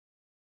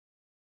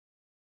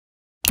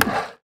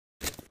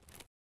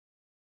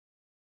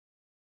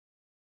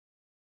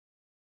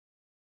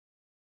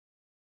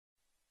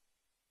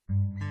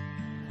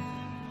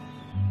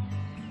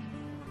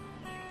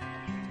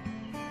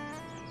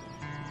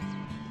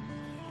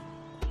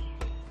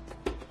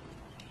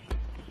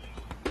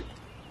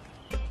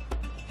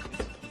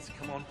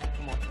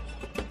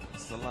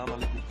Salam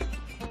alaikum.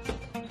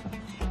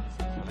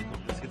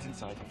 Let's get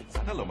inside.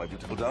 Hello, my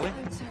beautiful darling.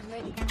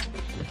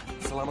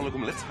 Salam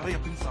alaikum. Let's hurry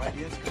up inside.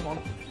 Yes, come on.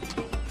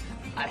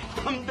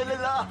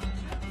 Alhamdulillah.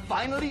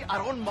 Finally,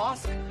 our own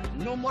mosque.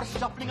 No more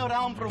shuffling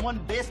around from one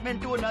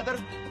basement to another.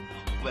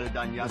 Well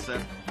done,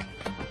 Yasser.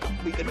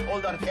 We can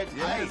hold our heads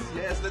high. Yes,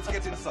 yes, let's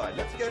get inside.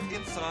 Let's get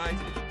inside.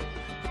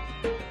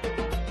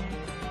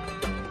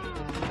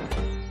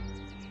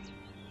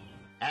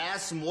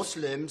 As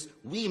Muslims,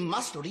 we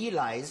must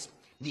realize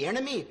the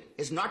enemy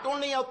is not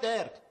only out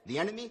there. The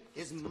enemy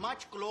is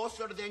much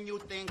closer than you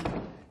think.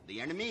 The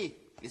enemy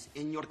is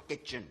in your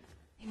kitchen.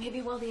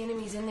 Maybe while the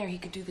enemy's in there, he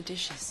could do the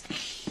dishes.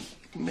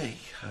 He may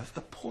have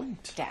a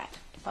point. Dad,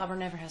 Bobber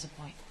never has a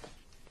point.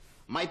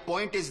 My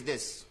point is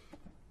this.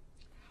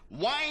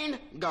 Wine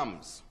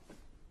gums,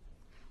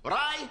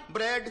 rye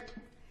bread,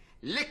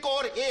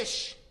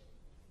 licorice.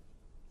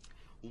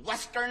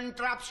 Western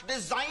traps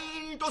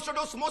designed to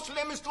seduce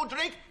Muslims to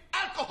drink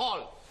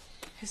alcohol.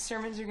 His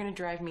sermons are going to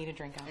drive me to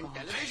drink alcohol.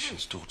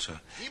 Patience, daughter.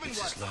 Even it's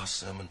worse. his last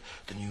sermon.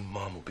 The new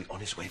mom will be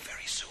on his way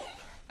very soon.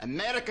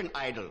 American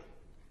Idol,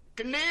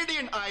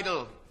 Canadian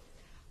Idol.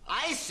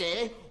 I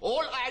say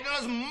all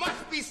idols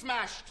must be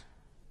smashed.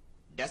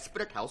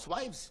 Desperate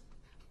housewives.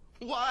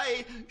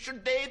 Why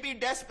should they be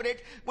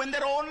desperate when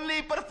they're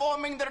only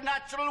performing their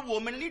natural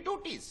womanly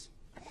duties?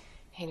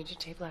 Hey, did you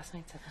tape last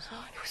night's episode?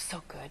 It was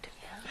so good.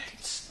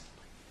 It's...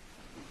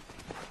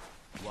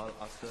 Wal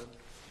asr,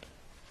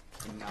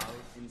 innal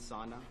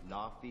insana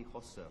la fi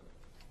khusr.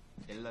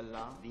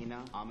 Illallah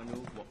dina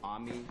amanu wa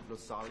ami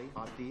rusali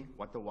ati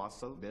wa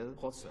tawasal bil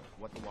khusr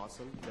wa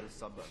tawasal bil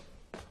sabr.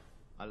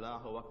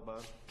 Allahu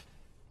Akbar,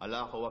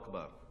 Allahu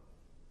Akbar.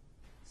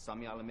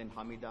 Sami al-min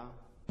hamida.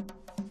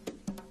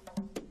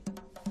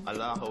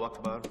 Allahu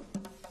Akbar,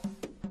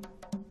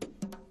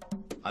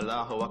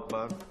 Allahu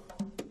Akbar,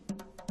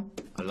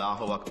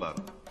 Allahu Akbar.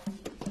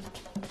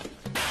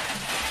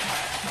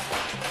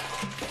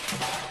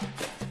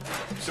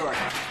 Sorry,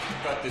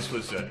 thought this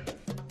was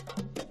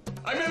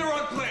I'm in the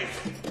wrong place.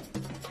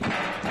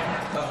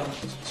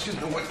 Excuse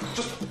me, wait,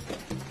 just...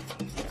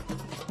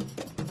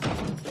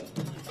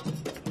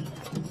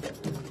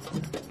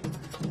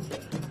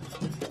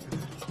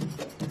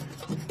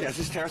 Yeah, is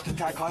this terrorist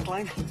attack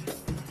hotline?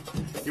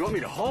 You want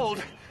me to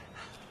hold?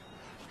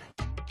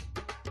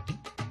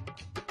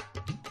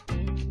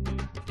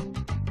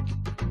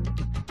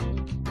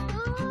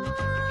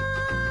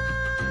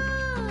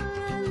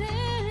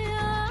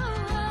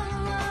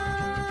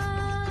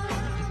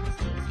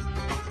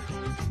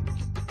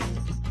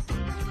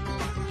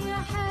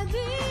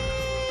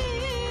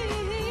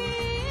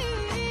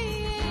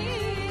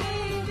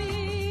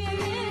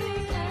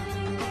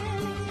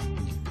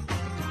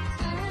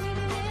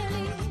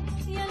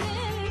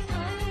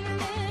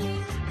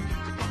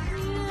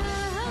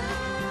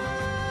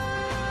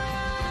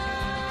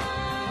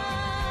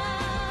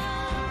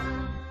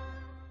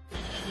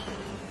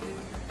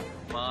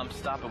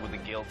 Stop it with the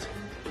guilt.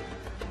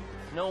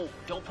 No,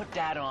 don't put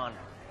Dad on.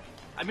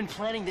 I've been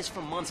planning this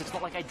for months. It's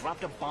not like I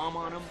dropped a bomb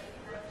on him.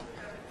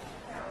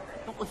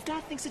 No, if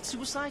Dad thinks it's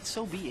suicide,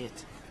 so be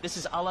it. This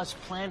is Allah's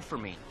plan for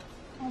me.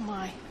 Oh,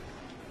 my.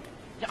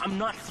 Yeah, I'm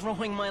not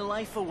throwing my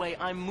life away.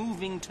 I'm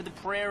moving to the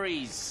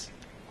prairies.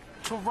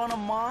 To run a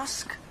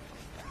mosque?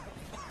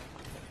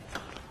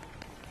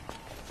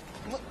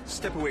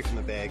 Step away from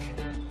the bag.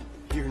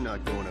 You're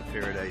not going to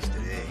paradise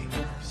today.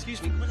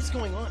 Excuse me, what is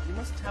going on? You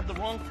must have the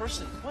wrong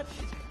person. What?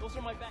 Those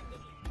are my back.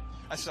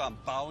 I saw them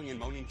bowing and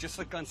moaning just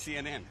like on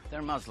CNN.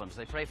 They're Muslims.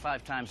 They pray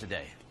 5 times a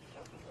day.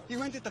 You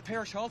rented the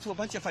parish hall to a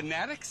bunch of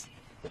fanatics?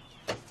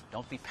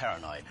 Don't be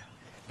paranoid.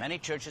 Many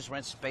churches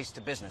rent space to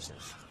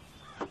businesses.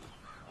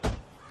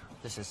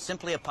 This is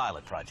simply a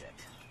pilot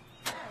project.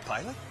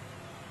 Pilot?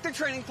 They're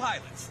training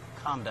pilots.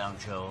 Calm down,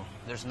 Joe.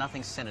 There's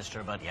nothing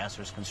sinister about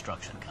Yasser's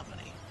construction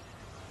company.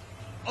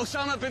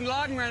 Osama bin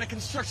Laden ran a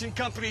construction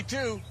company,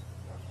 too.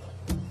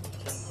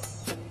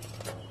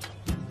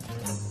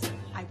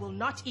 I will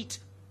not eat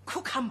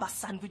cucumber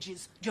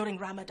sandwiches during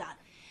Ramadan.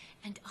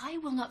 And I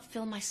will not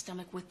fill my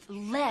stomach with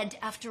lead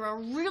after a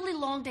really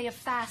long day of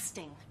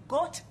fasting.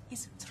 Goat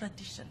is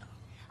traditional.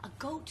 A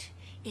goat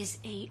is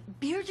a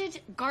bearded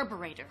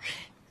garburator.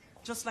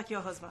 Just like your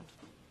husband.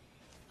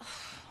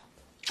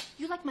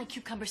 You like my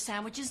cucumber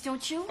sandwiches,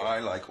 don't you? I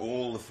like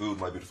all the food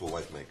my beautiful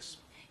wife makes.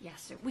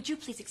 Yes, sir. Would you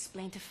please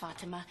explain to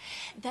Fatima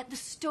that the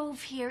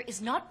stove here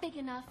is not big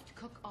enough to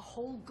cook a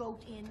whole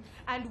goat in?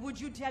 And would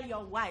you tell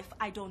your wife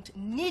I don't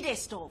need a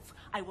stove?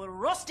 I will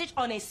roast it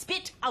on a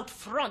spit out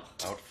front.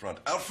 Out front.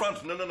 Out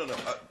front! No, no, no, no.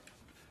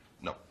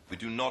 No, we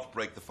do not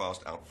break the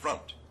fast out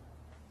front.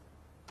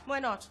 Why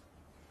not?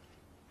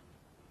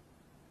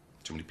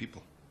 Too many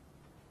people.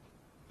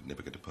 We'd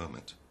never get a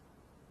permit.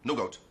 No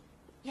goat.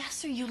 Yes,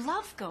 sir. You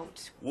love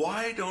goat.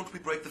 Why don't we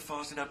break the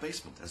fast in our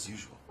basement, as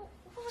usual?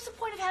 What was the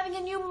point of having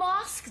a new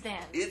mosque,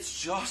 then?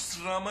 It's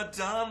just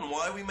Ramadan.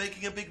 Why are we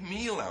making a big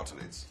meal out of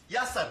it?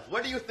 Yes, sir.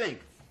 What do you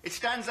think? It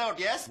stands out,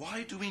 yes?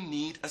 Why do we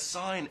need a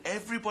sign?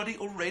 Everybody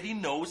already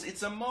knows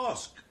it's a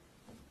mosque.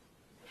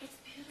 It's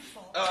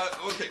beautiful.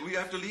 Okay, we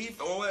have to leave.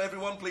 Oh,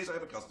 everyone, please, I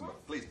have a customer.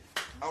 Please,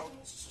 out.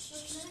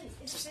 Is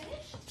it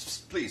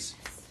finished? Please.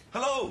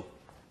 Hello.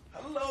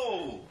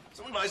 Hello.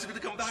 So nice of you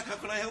to come back. How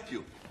can I help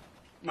you?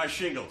 My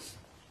shingles.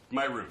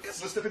 My roof.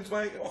 Yes, let's step into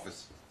my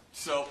office.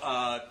 So,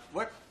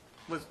 what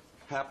was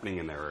happening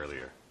in there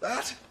earlier?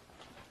 That?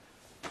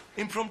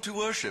 Impromptu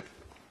worship.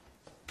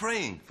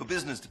 Praying for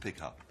business to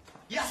pick up.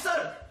 Yes,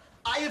 sir.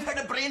 I have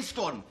had a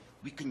brainstorm.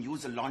 We can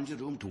use the laundry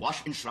room to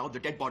wash and shroud the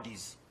dead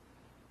bodies.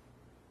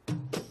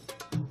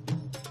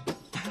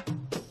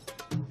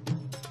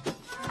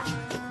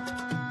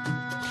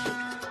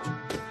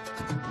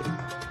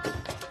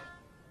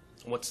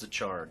 What's the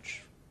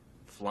charge?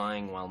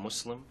 Flying while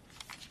Muslim?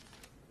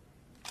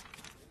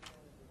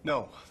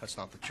 No, that's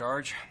not the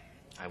charge.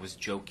 I was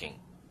joking.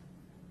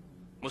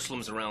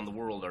 Muslims around the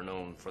world are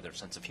known for their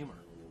sense of humor.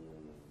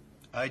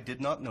 I did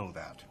not know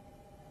that.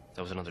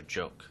 That was another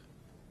joke.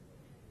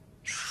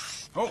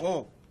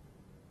 Oh.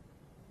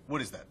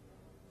 What is that?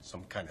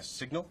 Some kind of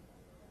signal?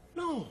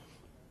 No,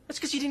 that's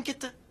because you didn't get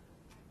the...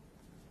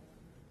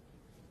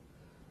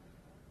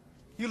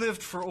 You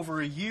lived for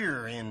over a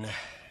year in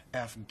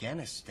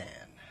Afghanistan.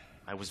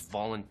 I was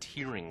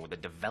volunteering with a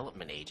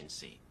development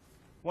agency.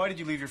 Why did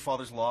you leave your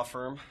father's law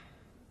firm?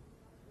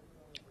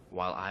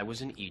 While I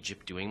was in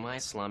Egypt doing my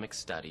Islamic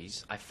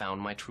studies, I found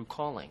my true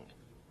calling.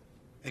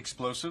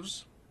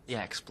 Explosives?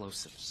 Yeah,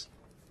 explosives.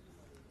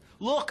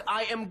 Look,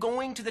 I am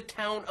going to the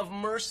town of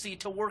Mercy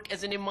to work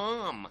as an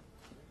imam.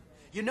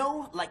 You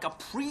know, like a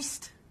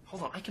priest.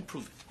 Hold on, I can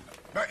prove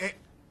it.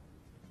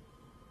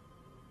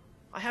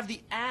 I have the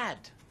ad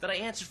that I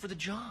answered for the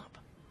job.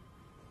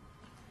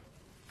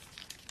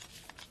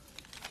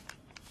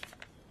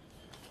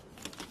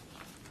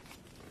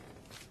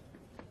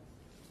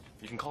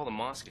 You can call the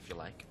mosque if you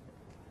like.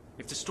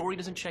 If the story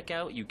doesn't check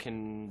out, you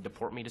can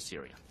deport me to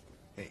Syria.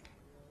 Hey,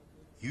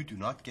 you do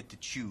not get to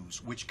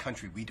choose which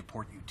country we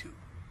deport you to.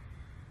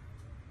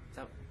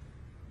 So,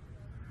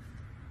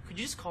 could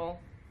you just call?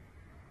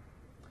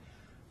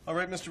 All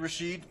right, Mr.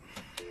 Rashid.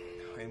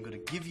 I am going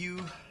to give you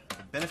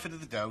the benefit of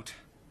the doubt.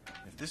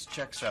 If this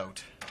checks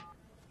out,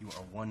 you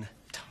are one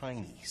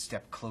tiny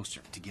step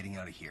closer to getting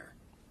out of here.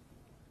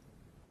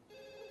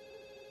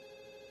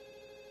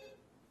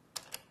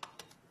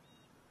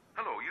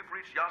 Hello, you've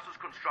reached Yasu's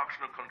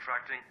Construction and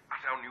Contracting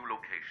at our new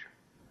location.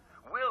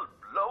 We'll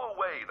blow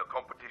away the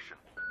competition.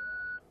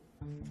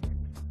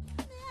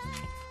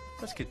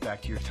 Let's get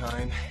back to your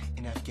time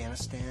in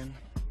Afghanistan.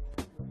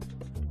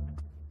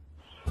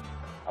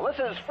 This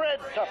is Fred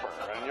Tupper,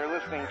 and you're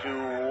listening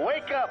to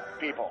Wake Up,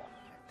 People.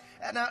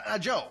 Now,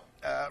 Joe,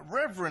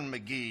 Reverend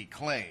McGee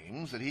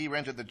claims that he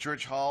rented the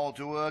church hall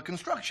to a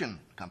construction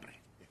company.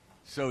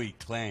 So he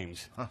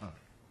claims.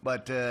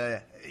 But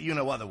you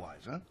know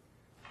otherwise, huh?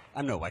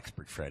 I'm no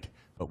expert, Fred,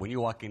 but when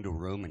you walk into a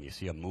room and you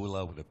see a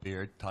mullah with a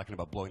beard talking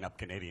about blowing up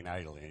Canadian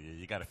Idol,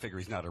 you got to figure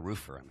he's not a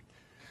roofer.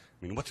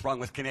 I mean, what's wrong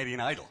with Canadian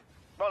Idol?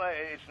 Well,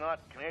 it's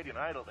not Canadian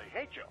Idol they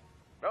hate, Joe.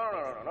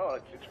 No.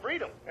 It's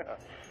freedom.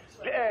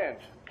 And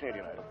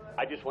Canadian Idol.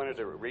 I just wanted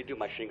to redo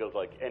my shingles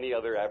like any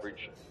other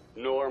average,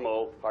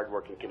 normal,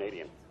 hardworking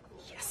Canadian.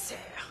 Yes, sir.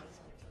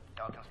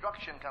 Now, a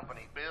construction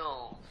company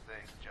builds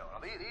things, Joe. Now,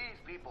 these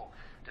people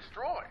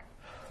destroy.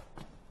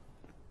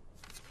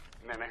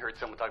 And then I heard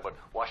someone talk about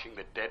washing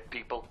the dead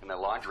people in the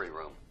laundry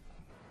room.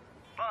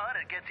 But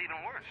it gets even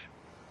worse.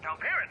 Now,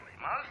 apparently,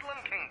 Muslim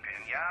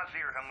kingpin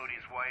Yasir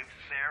Hamoudi's wife,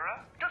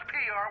 Sarah, does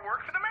PR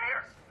work for the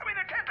mayor. I mean,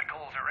 their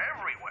tentacles are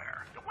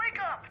everywhere. So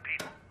wake up,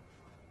 people.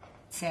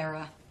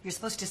 Sarah, you're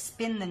supposed to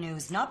spin the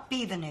news, not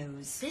be the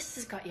news. This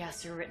has got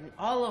Yasser written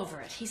all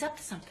over it. He's up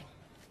to something.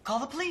 Call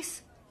the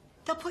police.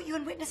 They'll put you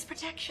in witness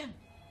protection.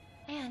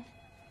 And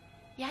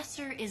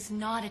Yasser is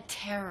not a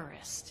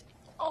terrorist.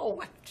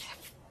 Oh,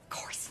 of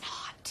course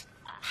not.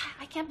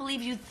 I can't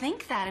believe you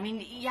think that. I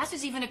mean,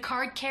 Yasser's even a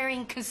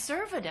card-carrying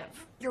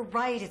conservative. You're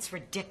right, it's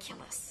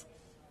ridiculous.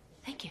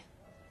 Thank you.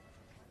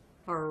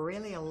 For a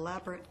really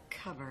elaborate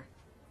cover.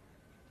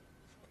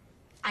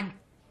 I'm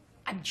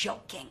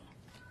joking.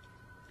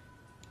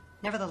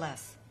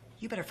 Nevertheless,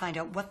 you better find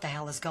out what the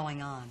hell is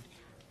going on.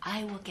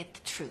 I will get the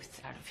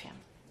truth out of him.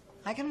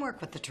 I can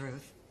work with the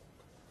truth.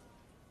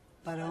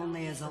 But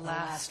only as a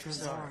last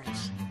resort.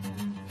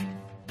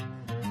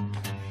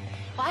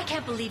 Well, I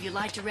can't believe you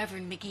lied to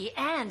Reverend McGee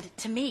and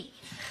to me.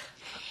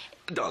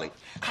 Darling.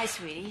 Hi,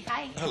 sweetie.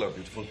 Hi. Hello,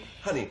 beautiful.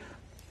 Honey,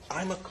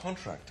 I'm a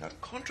contractor.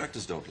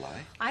 Contractors don't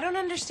lie. I don't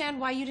understand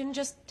why you didn't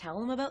just tell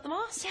them about the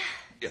mosque. Yeah.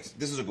 Yes,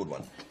 this is a good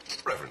one.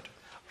 Reverend,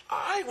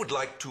 I would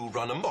like to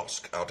run a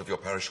mosque out of your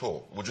parish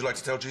hall. Would you like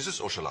to tell Jesus,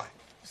 or shall I?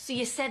 So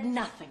you said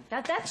nothing.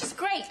 That's just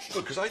great.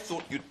 Good, because I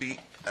thought you'd be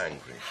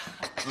angry.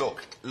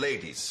 Look,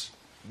 ladies,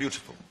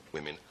 beautiful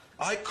women,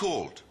 I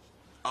called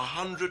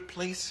 100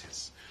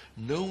 places.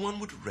 No one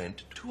would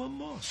rent to a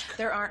mosque.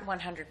 There aren't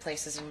 100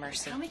 places in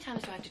Mercy. How many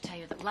times do I have to tell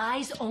you that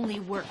lies only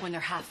work when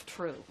they're half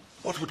true?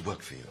 What would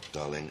work for you,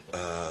 darling?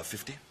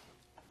 50?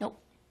 Nope.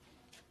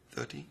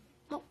 30?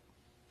 Nope.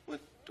 What,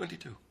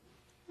 22?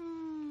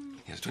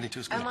 Yes, 22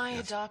 is good. Am I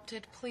yes.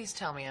 adopted? Please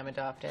tell me I'm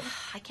adopted.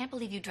 I can't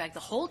believe you dragged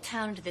the whole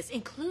town into this,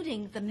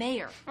 including the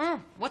mayor.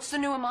 What's the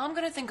new imam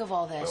going to think of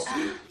all this?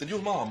 Well, the new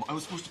mom, I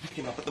was supposed to pick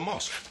him up at the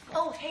mosque.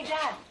 Oh, hey,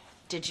 Dad.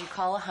 Did you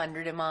call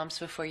 100 imams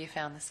before you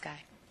found this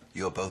guy?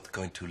 You're both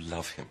going to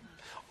love him.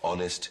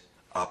 Honest,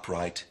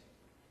 upright,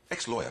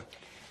 ex-lawyer.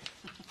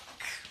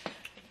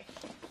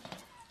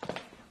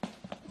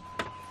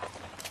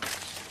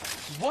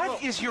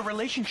 What is your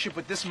relationship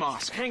with this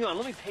mosque? Hang on,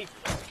 let me pay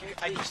for this.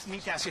 I just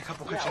need to ask you a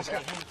couple questions.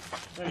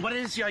 What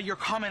is your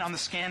comment on the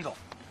scandal?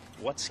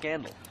 What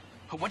scandal?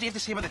 What do you have to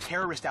say about the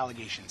terrorist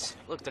allegations?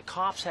 Look, the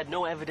cops had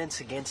no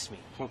evidence against me.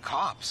 Well,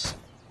 cops?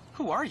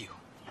 Who are you?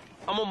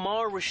 I'm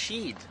Omar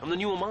Rashid. I'm the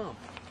new imam.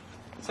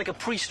 It's like a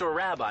priest or a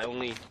rabbi,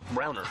 only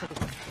browner.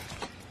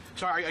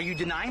 So are you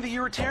denying that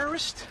you're a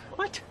terrorist?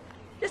 What?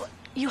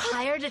 You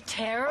hired a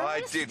terrorist?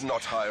 I did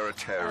not hire a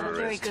terrorist.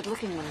 A very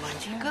good-looking one,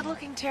 mind you.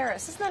 Good-looking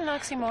terrorist. Isn't that an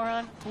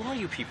oxymoron? Who are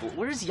you people?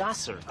 Where's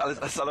Yasser?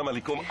 Assalamu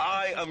alaikum.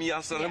 I am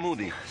Yasser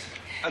Hamoudi.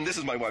 And this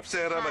is my wife,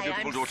 Sarah, my Hi,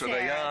 beautiful I'm daughter,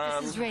 Sarah.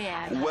 Rayan. This is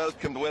Rayan.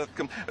 Welcome,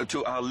 welcome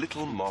to our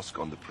little mosque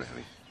on the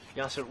prairie.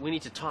 Yasser, we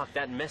need to talk.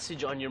 That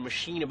message on your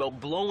machine about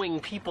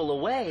blowing people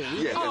away.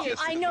 Yes, Oh, yes,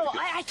 yes. I know.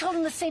 I told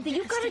him the same thing.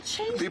 You've got to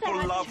change People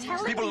that.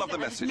 love the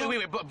message. No,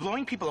 wait, but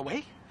blowing people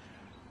away?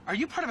 Are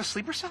you part of a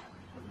sleeper cell?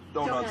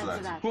 Don't answer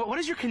that. Well, what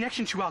is your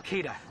connection to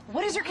Al-Qaeda?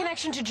 What is your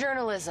connection to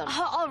journalism?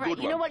 All right, Good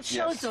you know one. what?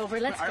 Show's Yes. over.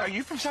 Let's go. Are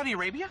you from Saudi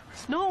Arabia?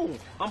 No,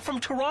 I'm from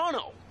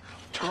Toronto.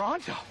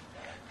 Toronto?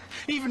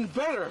 Even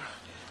better.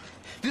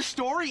 This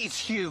story is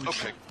huge.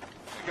 Okay.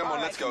 Come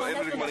on, let's go. Come on,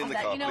 Everyone in the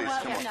car, you know please.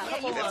 what? Come on.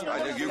 No, Yes, I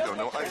know you go.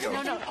 No, I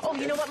go. No. Oh,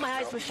 you know what? My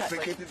eyes were shut. You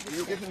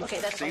get in the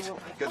Okay, that's seat. fine.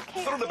 Good.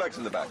 Okay. Throw the bags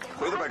in the back.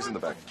 Throw the bags in the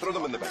back. Throw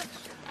them in the back.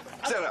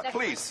 Sarah, that's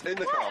please, in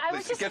the What? car. I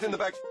was Please, just- get in the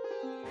back.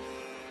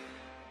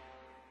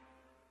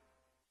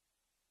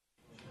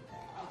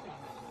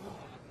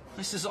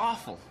 This is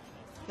awful.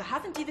 You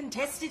haven't even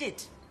tested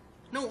it.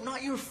 No,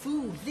 not your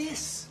food.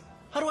 This.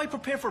 How do I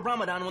prepare for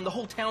Ramadan when the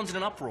whole town's in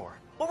an uproar?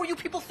 What were you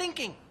people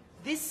thinking?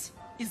 This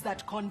is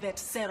that convert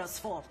Sarah's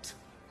fault.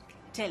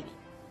 Tell me,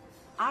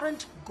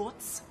 aren't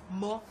goats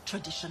more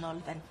traditional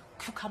than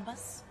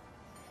cucumbers?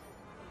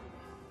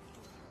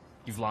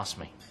 You've lost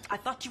me. I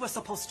thought you were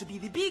supposed to be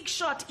the big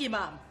shot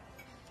imam.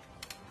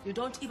 You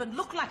don't even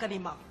look like an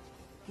imam.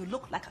 You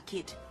look like a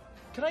kid.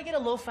 Can I get a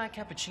low-fat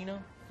cappuccino?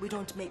 We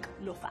don't make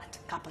low-fat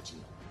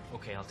cappuccino.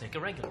 Okay, I'll take a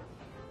regular.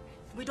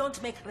 We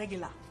don't make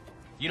regular.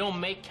 You don't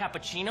make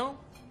cappuccino?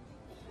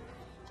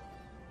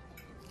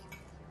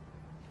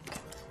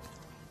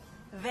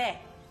 There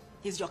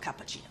is your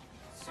cappuccino.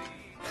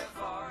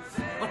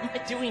 What am I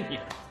doing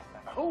here?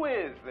 Who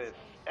is this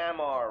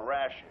Amar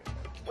Rashid?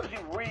 What is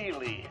he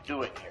really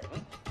doing here?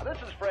 This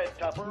is Fred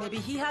Tupper. Maybe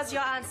he has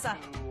your answer.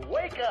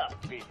 Wake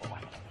up, people.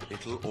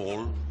 It'll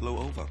all blow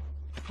over.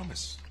 I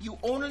promise. You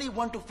only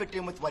want to fit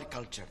in with white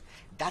culture.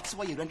 That's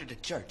why you rented a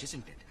church,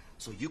 isn't it?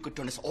 So you could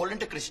turn us all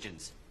into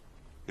Christians.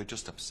 You're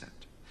just upset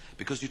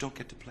because you don't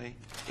get to play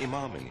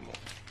imam anymore.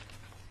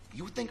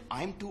 You think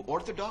I'm too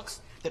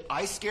orthodox? That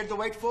I scared the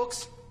white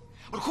folks?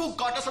 But who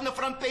got us on the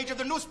front page of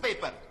the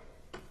newspaper?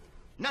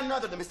 None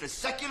other than Mr.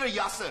 Secular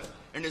Yasser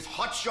and his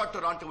hotshot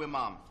Toronto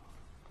imam.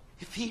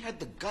 If he had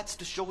the guts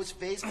to show his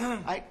face,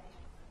 Assalamu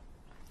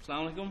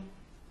alaikum.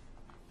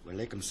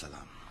 Walaikum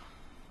salam.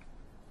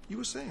 You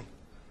were saying?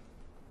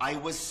 I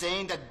was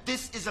saying that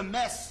this is a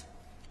mess.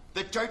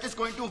 The church is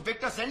going to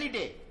evict us any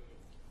day.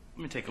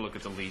 Let me take a look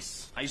at the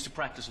lease. I used to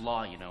practice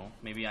law, you know.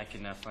 Maybe I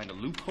can find a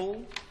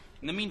loophole.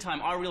 In the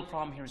meantime, our real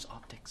problem here is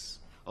optics.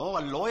 Oh,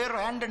 a lawyer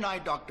and an eye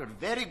doctor.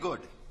 Very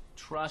good.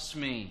 Trust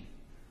me.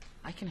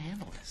 I can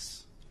handle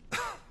this.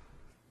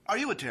 Are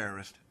you a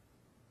terrorist?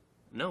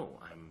 No,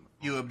 I'm...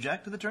 You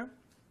object to the term?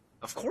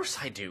 Of course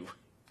I do.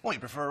 Well, you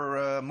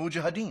prefer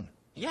mujahideen.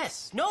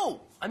 Yes.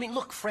 No. I mean,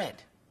 look, Fred.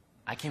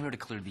 I came here to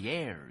clear the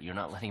air. You're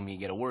not letting me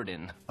get a word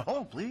in.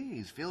 Oh,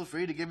 please, feel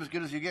free to give as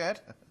good as you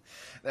get.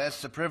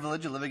 That's the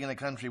privilege of living in a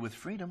country with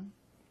freedom.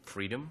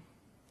 Freedom?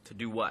 To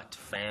do what?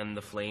 Fan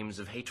the flames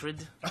of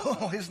hatred?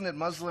 Oh, isn't it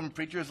Muslim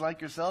preachers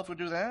like yourself who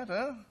do that,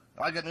 huh?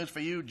 I got news for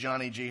you,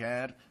 Johnny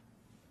Jihad.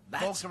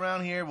 Folks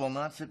around here will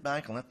not sit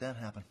back and let that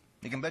happen.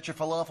 You can bet your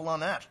falafel on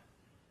that.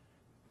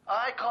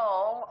 I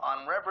call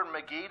on Reverend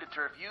McGee to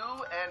turf you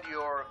and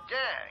your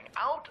gang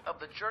out of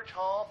the church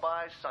hall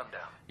by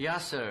sundown.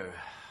 Yasser,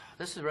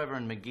 this is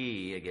Reverend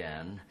McGee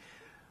again.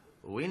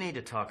 We need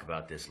to talk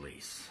about this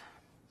lease.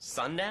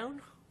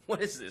 Sundown?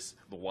 What is this,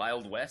 the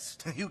Wild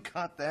West? You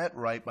got that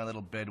right, my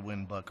little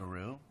Bedouin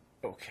buckaroo.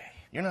 Okay.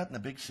 You're not in the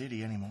big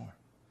city anymore.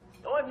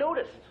 Oh, I've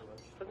noticed.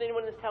 Doesn't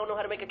anyone in this town know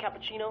how to make a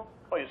cappuccino?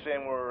 Oh, you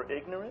saying we're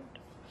ignorant?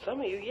 Some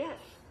of you, yes.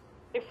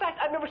 In fact,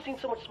 I've never seen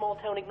so much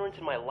small-town ignorance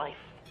in my life.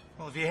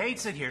 Well, if he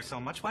hates it here so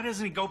much, why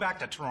doesn't he go back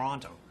to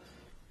Toronto?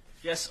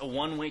 Yes, a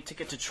one-way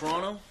ticket to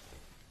Toronto.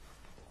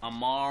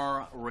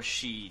 Amar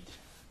Rashid.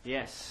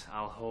 Yes,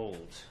 I'll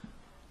hold.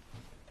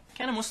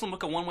 Can a Muslim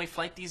book a one-way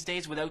flight these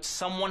days without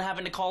someone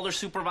having to call their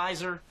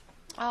supervisor?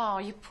 Oh,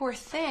 you poor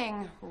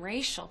thing.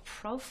 Racial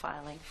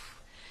profiling.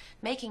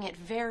 Making it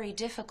very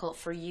difficult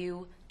for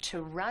you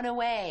to run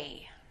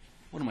away.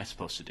 What am I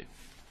supposed to do?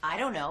 I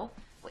don't know.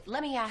 Wait,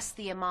 let me ask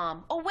the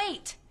imam. Oh,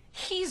 wait.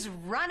 He's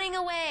running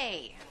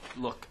away.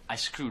 Look, I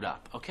screwed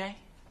up, okay?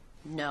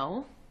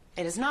 No,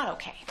 it is not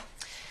okay.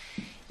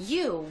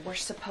 You were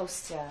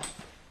supposed to...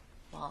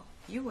 Well,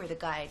 you were the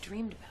guy I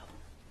dreamed about.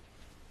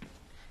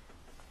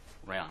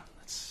 Rayon,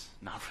 that's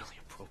not really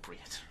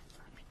appropriate.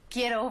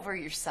 Get over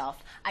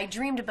yourself. I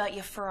dreamed about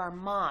you for our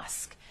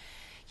mosque.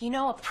 You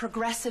know, a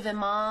progressive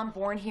imam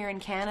born here in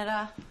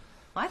Canada.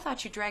 Well, I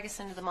thought you'd drag us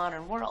into the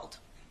modern world.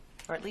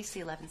 Or at least the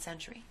 11th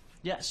century.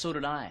 Yeah, so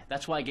did I.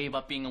 That's why I gave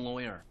up being a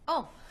lawyer.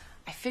 Oh,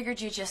 I figured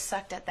you just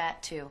sucked at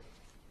that, too.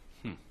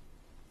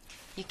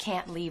 You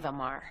can't leave,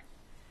 Amar.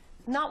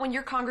 Not when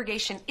your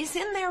congregation is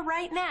in there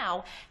right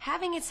now,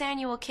 having its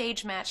annual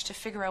cage match to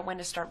figure out when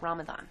to start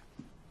Ramadan.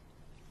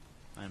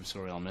 I'm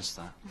sorry I'll miss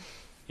that.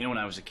 You know, when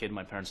I was a kid,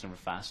 my parents never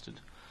fasted.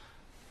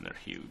 And they're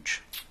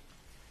huge.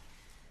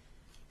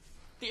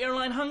 The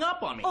airline hung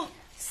up on me. Oh,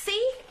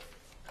 see?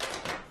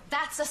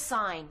 That's a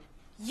sign.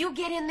 You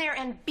get in there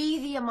and be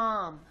the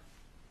imam.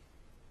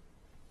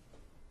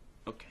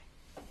 Okay.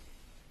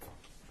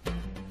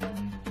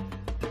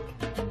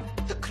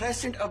 The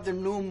crescent of the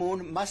new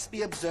moon must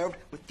be observed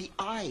with the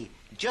eye,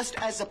 just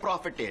as the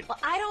prophet did. Well,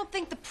 I don't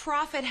think the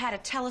prophet had a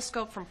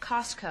telescope from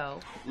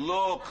Costco.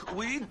 Look,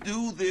 we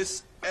do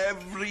this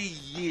every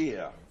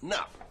year.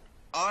 Now,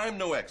 I'm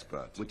no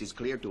expert. Which is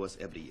clear to us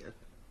every year.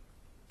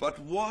 But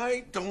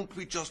why don't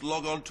we just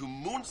log on to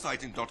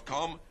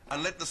moonsighting.com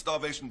and let the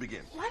starvation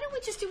begin? Why don't we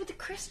just do what the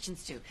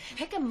Christians do?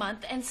 Pick a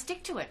month and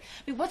stick to it.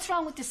 I mean, what's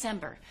wrong with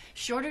December?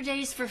 Shorter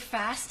days for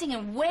fasting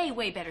and way,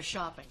 way better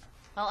shopping.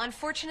 Well,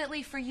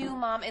 unfortunately for you,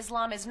 Mom,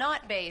 Islam is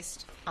not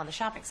based on the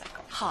shopping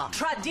cycle.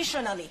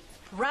 Traditionally,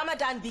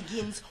 Ramadan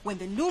begins when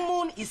the new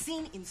moon is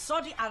seen in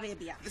Saudi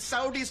Arabia. The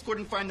Saudis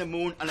couldn't find the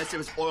moon unless there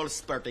was oil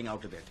spurting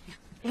out of it.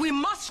 We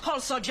must call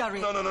Saudi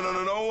Arabia.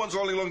 No one's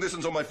rolling long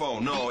distance on my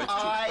phone. No, it's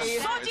too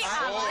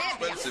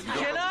expensive.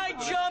 Can I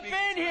jump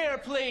in here,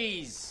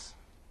 please?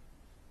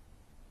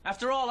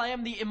 After all, I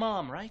am the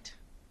imam, right?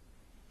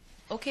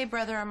 Okay,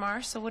 Brother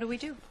Amar, so what do we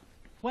do?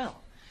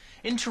 Well,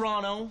 in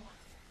Toronto,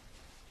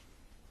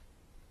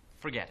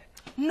 forget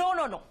it.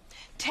 No.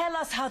 Tell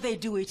us how they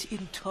do it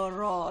in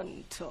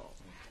Toronto.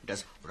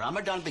 Does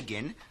Ramadan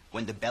begin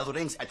when the bell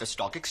rings at the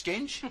stock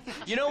exchange?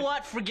 You know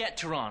what? Forget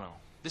Toronto.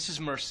 This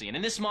is Mercy, and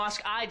in this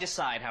mosque, I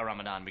decide how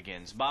Ramadan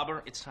begins.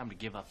 Babar, it's time to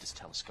give up this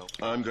telescope.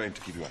 I'm going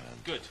to give you a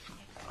hand. Good.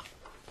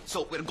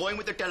 So we're going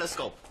with the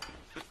telescope.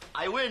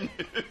 I win.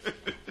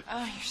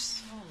 Oh, you're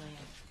so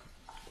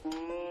lame.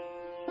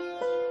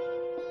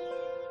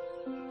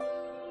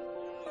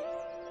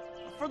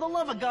 For the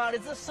love of God,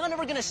 is the sun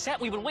ever gonna set?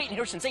 We've been waiting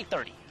here since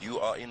 8:30. You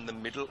are in the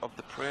middle of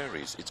the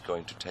prairies. It's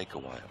going to take a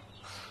while.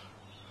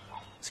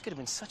 This could have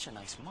been such a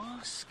nice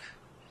mosque.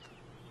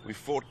 We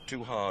fought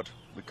too hard.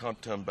 We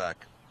can't turn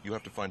back. You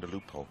have to find a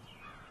loophole.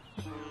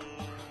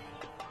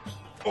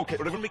 Okay,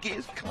 Reverend Mickey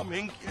is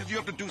coming. You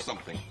have to do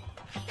something.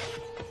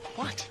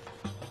 What?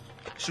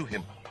 Sue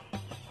him.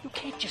 You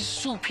can't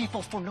just sue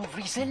people for no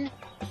reason.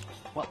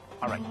 Well,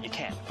 all right, you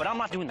can, but I'm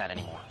not doing that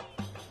anymore.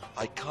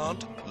 I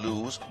can't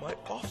lose my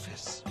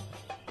office.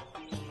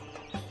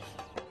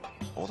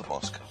 Or the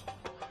mosque.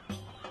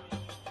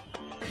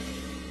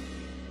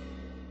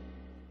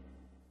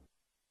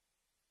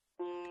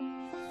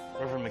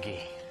 Reverend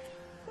McGee.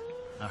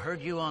 I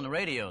heard you on the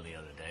radio the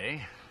other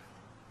day.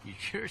 You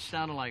sure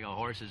sounded like a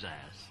horse's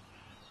ass.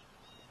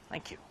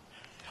 Thank you.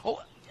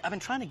 Oh, I've been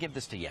trying to give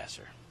this to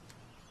Yasser.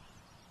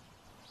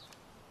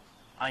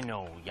 I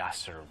know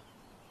Yasser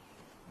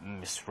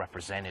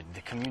misrepresented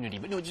the community,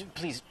 but no,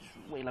 please,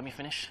 wait, let me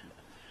finish.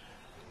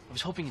 I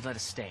was hoping you'd let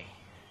us stay.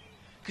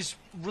 Because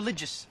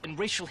religious and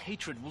racial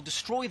hatred will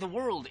destroy the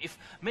world if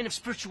men of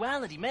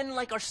spirituality, men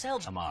like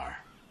ourselves... Amar,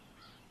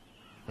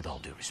 with all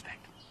due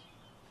respect,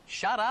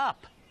 shut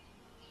up.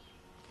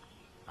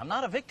 I'm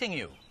not evicting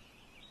you.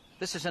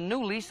 This is a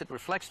new lease that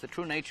reflects the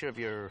true nature of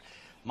your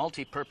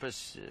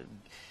multi-purpose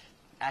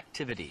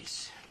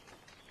activities.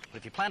 But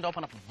if you plan to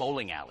open up a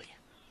bowling alley,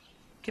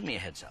 give me a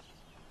heads up.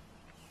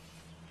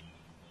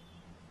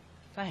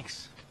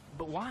 Thanks.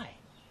 But why?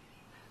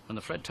 When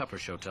the Fred Tupper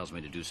Show tells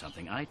me to do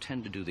something, I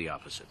tend to do the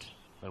opposite.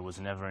 There was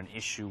never an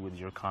issue with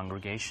your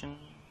congregation?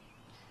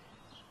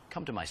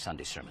 Come to my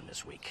Sunday sermon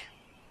this week.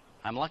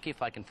 I'm lucky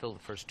if I can fill the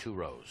first 2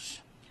 rows.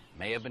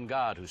 May have been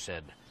God who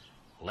said,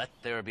 "Let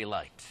there be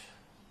light."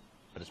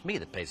 But it's me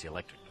that pays the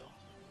electric bill.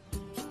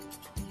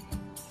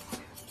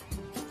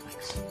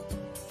 Thanks.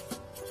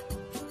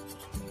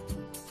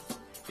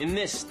 In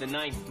this, the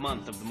 9th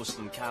month of the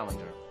Muslim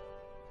calendar,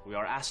 we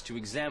are asked to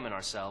examine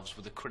ourselves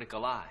with a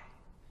critical eye.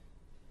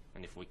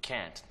 And if we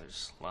can't,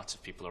 there's lots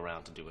of people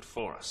around to do it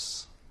for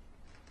us.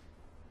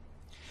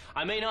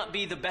 I may not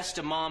be the best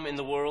imam in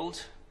the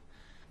world,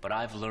 but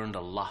I've learned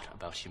a lot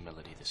about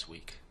humility this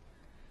week.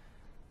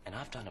 And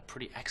I've done a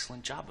pretty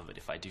excellent job of it,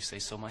 if I do say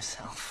so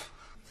myself.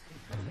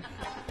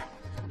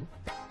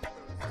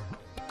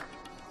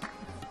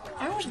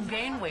 I always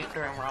gain weight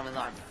during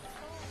Ramadan.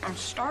 I'm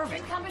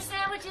starving. Cucumber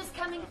sandwiches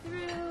coming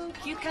through.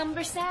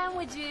 Cucumber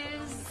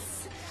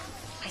sandwiches.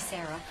 I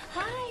Sarah.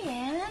 Hi,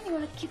 Anne. You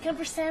want a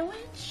cucumber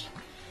sandwich?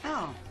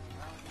 Oh.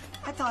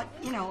 I thought,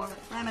 you know, a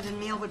Ramadan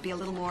meal would be a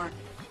little more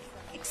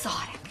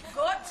exotic.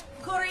 Goat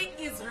curry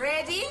is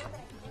ready.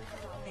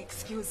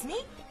 Excuse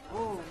me?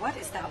 Oh, what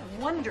is that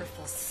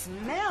wonderful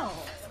smell?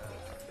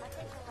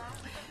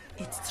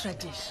 It's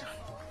tradition.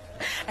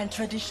 And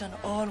tradition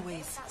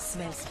always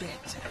smells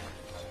better.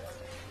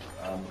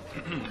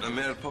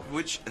 Mayor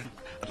Popovich,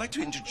 I'd like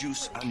to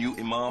introduce our new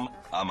Imam,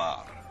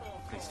 Amar.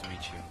 Pleased to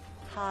meet you.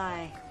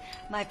 Hi.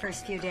 My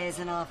first few days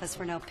in office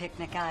were no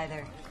picnic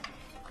either.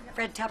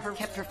 Fred Tupper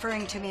kept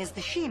referring to me as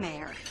the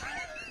she-mayor.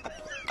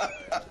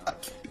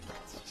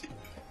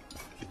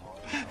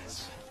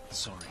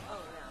 Sorry.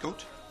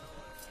 Goat?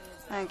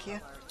 Thank you.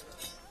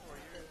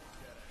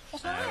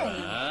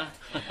 Hi.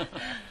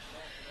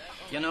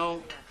 You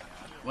know,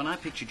 when I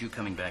pictured you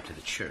coming back to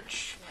the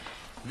church,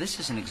 this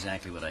isn't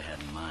exactly what I had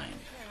in mind.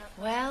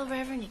 Well,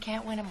 Reverend, you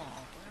can't win them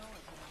all.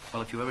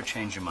 Well, if you ever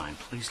change your mind,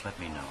 please let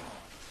me know.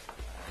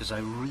 Because I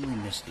really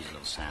miss these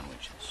little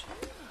sandwiches.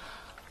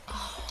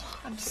 Oh,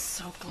 I'm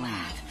so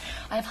glad.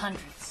 I have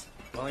hundreds.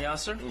 Well,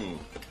 Yasser,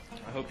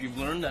 I hope you've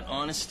learned that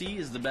honesty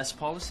is the best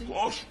policy.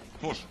 Of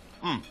course.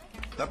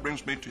 That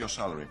brings me to your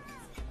salary.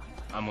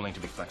 I'm willing to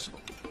be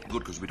flexible. Good,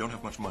 because we don't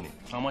have much money.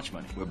 How much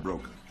money? We're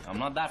broke. I'm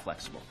not that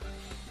flexible.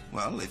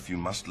 Well, if you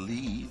must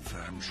leave,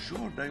 I'm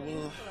sure they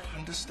will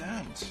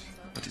understand.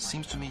 But it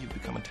seems to me you've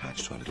become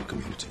attached to our little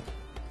community.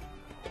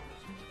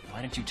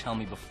 Why didn't you tell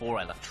me before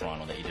I left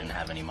Toronto that you didn't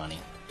have any money?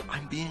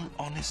 I'm being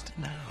honest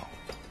now.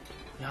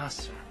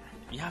 Yasser,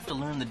 you have to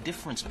learn the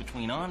difference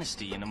between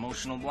honesty and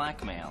emotional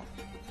blackmail.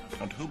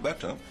 And who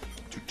better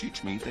to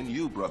teach me than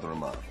you, Brother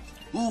Amar?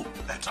 Who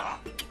better?